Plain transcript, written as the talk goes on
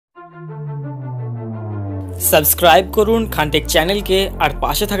Subscribe করুন খানটেক চ্যানেলকে আর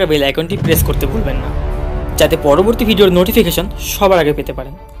পাশে থাকা বেল আইকনটি প্রেস করতে ভুলবেন না, যাতে পরবর্তী ভিডিওর নোটিফিকেশন সবার আগে পেতে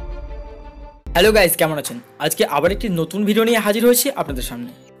পারেন। হ্যালো গাইস, কেমন আছেন? আজকে আবার একটি নতুন ভিডিও নিয়ে হাজির হয়েছি আপনাদের সামনে।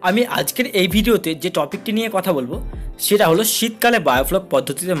 আমি আজকের এই ভিডিওতে যে টপিকটি নিয়ে কথা বলবো সেটা হলো শীতকালে বায়োফ্লক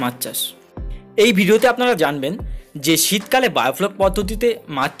পদ্ধতিতে মাছ চাষ। এই ভিডিওতে আপনারা জানবেন যে শীতকালে বায়োফ্লক পদ্ধতিতে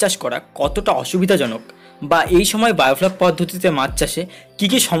মাছ চাষ করা কতটা অসুবিধাজনক, বা এই সময় বায়োফ্লক পদ্ধতিতে মাছ চাষে কী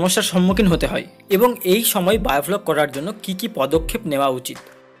কী সমস্যার সম্মুখীন হতে হয় এবং এই সময় বায়োফ্লক করার জন্য কী কী পদক্ষেপ নেওয়া উচিত।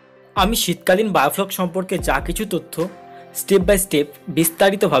 আমি শীতকালীন বায়োফ্লক সম্পর্কে যা কিছু তথ্য স্টেপ বাই স্টেপ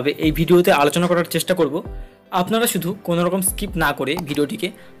বিস্তারিতভাবে এই ভিডিওতে আলোচনা করার চেষ্টা করব। আপনারা শুধু কোনো রকম স্কিপ না করে ভিডিওটিকে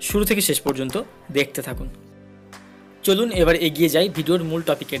শুরু থেকে শেষ পর্যন্ত দেখতে থাকুন। চলুন এবার এগিয়ে যাই ভিডিওর মূল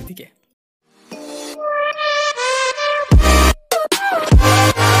টপিকের দিকে।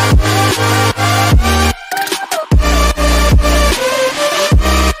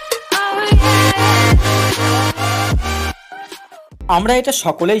 আমরা এটা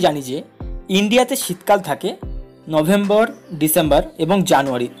সকলেই জানি যে ইন্ডিয়াতে শীতকাল থাকে নভেম্বর, ডিসেম্বর এবং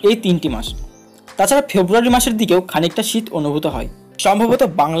জানুয়ারি, এই 3টি মাস। তাছাড়া ফেব্রুয়ারি মাসের দিকেও খানিকটা শীত অনুভূত হয়। সম্ভবত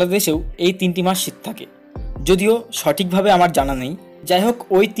বাংলাদেশেও এই 3টি মাস শীত থাকে, যদিও সঠিকভাবে আমার জানা নেই। যাই হোক,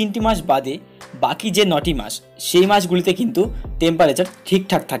 ওই 3টি মাস বাদে বাকি যে 9টি মাস, সেই মাসগুলিতে কিন্তু টেম্পারেচার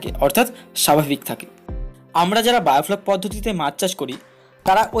ঠিকঠাক থাকে, অর্থাৎ স্বাভাবিক থাকে। আমরা যারা বায়োফ্লক পদ্ধতিতে মাছ চাষ করি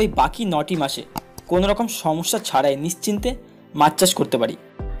তারা ওই বাকি 9টি মাসে কোনো রকম সমস্যা ছাড়াই নিশ্চিন্তে মাছ চাষ করতে পারি,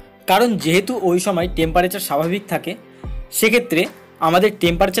 কারণ যেহেতু ওই সময় টেম্পারেচার স্বাভাবিক থাকে, সেক্ষেত্রে আমাদের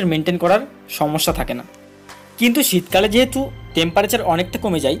টেম্পারেচার মেনটেন করার সমস্যা থাকে না। কিন্তু শীতকালে যেহেতু টেম্পারেচার অনেকটা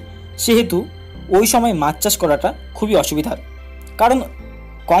কমে যায়, সেহেতু ওই সময় মাছ চাষ করাটা খুবই অসুবিধার, কারণ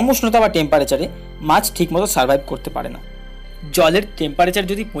কম উষ্ণতা বা টেম্পারেচারে মাছ ঠিকমতো সার্ভাইভ করতে পারে না। জলের টেম্পারেচার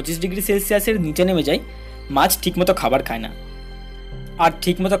যদি 25 ডিগ্রি সেলসিয়াসের নিচে নেমে যায়, মাছ ঠিকমতো খাবার খায় না, আর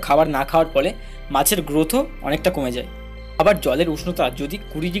ঠিকমতো খাবার না খাওয়ার ফলে মাছের গ্রোথও অনেকটা কমে যায়। আবার জলের উষ্ণতা যদি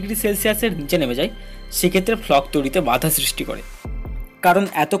 20 ডিগ্রি সেলসিয়াসের নিচে নেমে যায়, সেক্ষেত্রে ফ্লক তৈরিতে বাধা সৃষ্টি করে, কারণ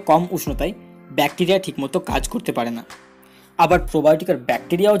এত কম উষ্ণতায় ব্যাকটেরিয়া ঠিকমতো কাজ করতে পারে না। আবার প্রোবায়োটিকের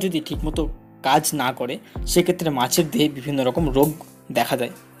ব্যাকটেরিয়াও যদি ঠিকমতো কাজ না করে, সেক্ষেত্রে মাছের দেহে বিভিন্ন রকম রোগ দেখা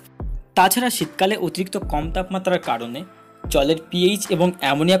দেয়। তাছাড়া শীতকালে অতিরিক্ত কম তাপমাত্রার কারণে জলের পিএইচ এবং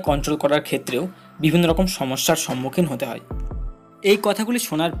অ্যামোনিয়া কন্ট্রোল করার ক্ষেত্রেও বিভিন্ন রকম সমস্যার সম্মুখীন হতে হয়। এই কথাগুলি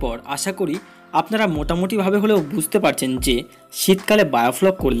শোনার পর আশা করি আপনারা মোটামুটিভাবে হলেও বুঝতে পারছেন যে শীতকালে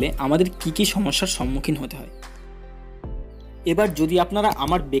বায়োফ্লক করলে আমাদের কী কী সমস্যার সম্মুখীন হতে হয়। এবার যদি আপনারা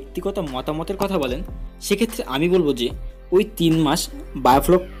আমার ব্যক্তিগত মতামতের কথা বলেন, সেক্ষেত্রে আমি বলবো যে ওই 3 মাস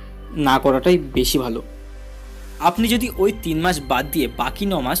বায়োফ্লক না করাটাই বেশি ভালো। আপনি যদি ওই 3 মাস বাদ দিয়ে বাকি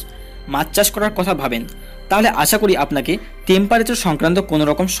 9 মাস মাছ চাষ করার কথা ভাবেন, তাহলে আশা করি আপনাকে টেম্পারেচার সংক্রান্ত কোনো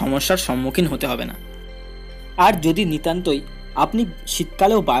রকম সমস্যার সম্মুখীন হতে হবে না। আর যদি নিতান্তই আপনি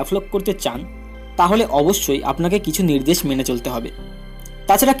শীতকালেও বায়োফ্লক করতে চান, তাহলে অবশ্যই আপনাকে কিছু নির্দেশ মেনে চলতে হবে।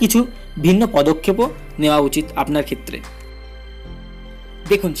 তাছাড়া কিছু ভিন্ন পদক্ষেপও নেওয়া উচিত আপনার ক্ষেত্রে।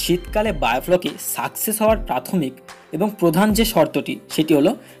 দেখুন, শীতকালে বায়োফ্লকে সাকসেস হওয়ার প্রাথমিক এবং প্রধান যে শর্তটি, সেটি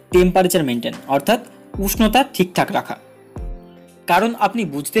হলো টেম্পারেচার মেনটেন, অর্থাৎ উষ্ণতা ঠিকঠাক রাখা। কারণ আপনি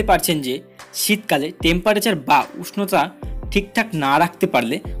বুঝতে পারছেন যে শীতকালে টেম্পারেচার বা উষ্ণতা ঠিকঠাক না রাখতে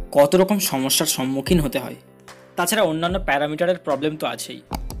পারলে কত রকম সমস্যার সম্মুখীন হতে হয়। তাছাড়া অন্যান্য প্যারামিটারের প্রবলেম তো আছেই।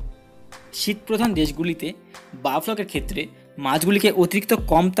 শীতপ্রধান দেশগুলিতে বায়োফ্লকের ক্ষেত্রে মাছগুলিকে অতিরিক্ত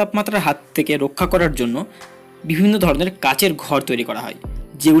কম তাপমাত্রার হাত থেকে রক্ষা করার জন্য বিভিন্ন ধরনের কাচের ঘর তৈরি করা হয়,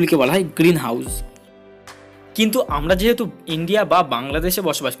 যেগুলিকে বলা হয় গ্রিন হাউস। কিন্তু আমরা যেহেতু ইন্ডিয়া বা বাংলাদেশে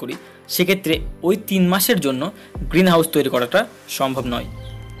বসবাস করি, সেক্ষেত্রে ওই 3 মাসের জন্য গ্রিন হাউস তৈরি করাটা সম্ভব নয়,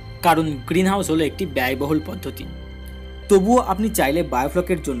 কারণ গ্রিন হাউস হলো একটি ব্যয়বহুল পদ্ধতি। তবুও আপনি চাইলে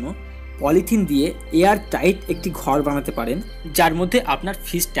বায়োফ্লকের জন্য পলিথিন দিয়ে এয়ার টাইট একটি ঘর বানাতে পারেন, যার মধ্যে আপনার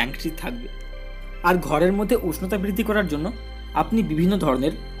ফিশ ট্যাঙ্কটি থাকবে। আর ঘরের মধ্যে উষ্ণতা বৃদ্ধি করার জন্য আপনি বিভিন্ন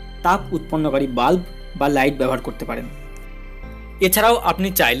ধরনের তাপ উৎপন্নকারী বাল্ব বা লাইট ব্যবহার করতে পারেন। এছাড়াও আপনি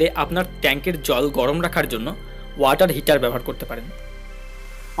চাইলে আপনার ট্যাঙ্কের জল গরম রাখার জন্য ওয়াটার হিটার ব্যবহার করতে পারেন।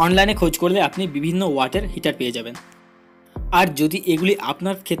 অনলাইনে খোঁজ করলে আপনি বিভিন্ন ওয়াটার হিটার পেয়ে যাবেন। আর যদি এগুলি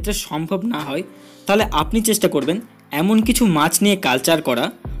আপনার ক্ষেত্রে সম্ভব না হয়, তাহলে আপনি চেষ্টা করবেন এমন কিছু মাছ নিয়ে কালচার করা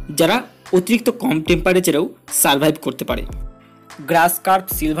যারা অতিরিক্ত কম টেম্পারেচারেও সার্ভাইভ করতে পারে। গ্রাস কার্প,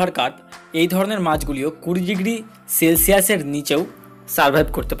 সিলভার কার্প, এই ধরনের মাছগুলিও 20 ডিগ্রি সেলসিয়াসের নিচেও সার্ভাইভ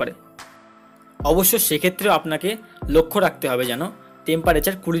করতে পারে। অবশ্য সেক্ষেত্রেও আপনাকে লক্ষ্য রাখতে হবে যেন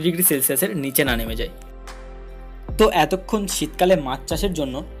টেম্পারেচার 20 ডিগ্রি সেলসিয়াসের নিচে না নেমে যায়। তো এতক্ষণ শীতকালে মাছ চাষের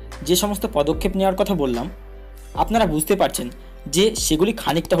জন্য যে সমস্ত পদক্ষেপ নেওয়ার কথা বললাম, আপনারা বুঝতে পারছেন যে সেগুলি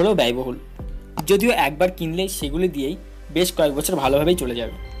খানিকটা হলেও ব্যয়বহুল, যদিও একবার কিনলেই সেগুলি দিয়েই বেশ কয়েক বছর ভালোভাবেই চলে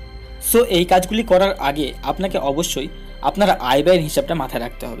যাবে। সো এই কাজগুলি করার আগে আপনাকে অবশ্যই আপনার আয় ব্যয়ের হিসাবটা মাথায়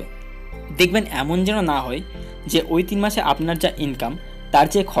রাখতে হবে। দেখবেন এমন যেন না হয় যে ওই 3 মাসে আপনার যা ইনকাম তার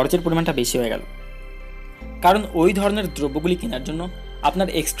চেয়ে খরচের পরিমাণটা বেশি হয়ে গেল, কারণ ওই ধরনের দ্রব্যগুলি কেনার জন্য আপনার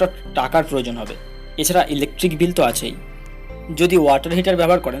এক্সট্রা টাকার প্রয়োজন হবে। এছাড়া ইলেকট্রিক বিল তো আছেই। যদি ওয়াটার হিটার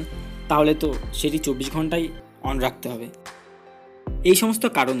ব্যবহার করেন তাহলে তো সেটি 24 ঘন্টাই অন রাখতে হবে। এই সমস্ত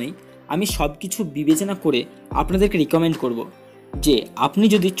কারণেই আমি সব কিছু বিবেচনা করে আপনাদেরকে রিকমেন্ড করব যে আপনি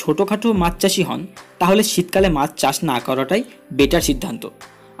যদি ছোটোখাটো মাছ চাষি হন তাহলে শীতকালে মাছ চাষ না করাটাই বেটার সিদ্ধান্ত।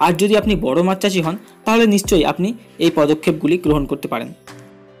 আর যদি আপনি বড় মাছ চাষি হন তাহলে নিশ্চয়ই আপনি এই পদক্ষেপগুলি গ্রহণ করতে পারেন।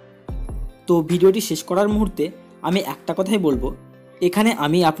 তো ভিডিওটি শেষ করার মুহূর্তে আমি একটা কথাই বলবো, এখানে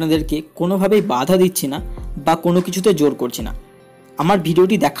আমি আপনাদেরকে কোনোভাবেই বাধা দিচ্ছি না বা কোনো কিছুতে জোর করছি না। আমার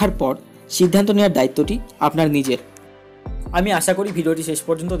ভিডিওটি দেখার পর সিদ্ধান্ত নেওয়ার দায়িত্বটি আপনার নিজের। আমি আশা করি ভিডিওটি শেষ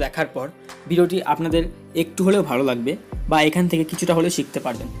পর্যন্ত দেখার পর ভিডিওটি আপনাদের একটু হলেও ভালো লাগবে বা এখান থেকে কিছুটা হলেও শিখতে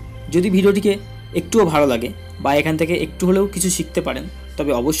পারবেন। যদি ভিডিওটিকে একটুও ভালো লাগে বা এখান থেকে একটু হলেও কিছু শিখতে পারেন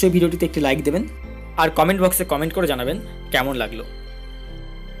তবে অবশ্যই ভিডিওটিতে একটি লাইক দেবেন আর কমেন্ট বক্সে কমেন্ট করে জানাবেন কেমন লাগলো।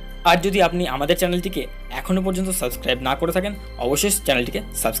 আর যদি আপনি আমাদের চ্যানেলটিকে এখনও পর্যন্ত সাবস্ক্রাইব না করে থাকেন অবশ্যই চ্যানেলটিকে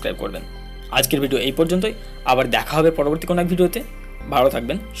সাবস্ক্রাইব করবেন। আজকের ভিডিও এই পর্যন্তই, আবার দেখা হবে পরবর্তী কোনো এক ভিডিওতে। ভালো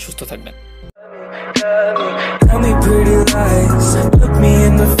থাকবেন, সুস্থ থাকবেন। Tell me pretty lies, look me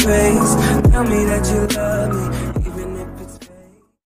in the face, tell me that you love me.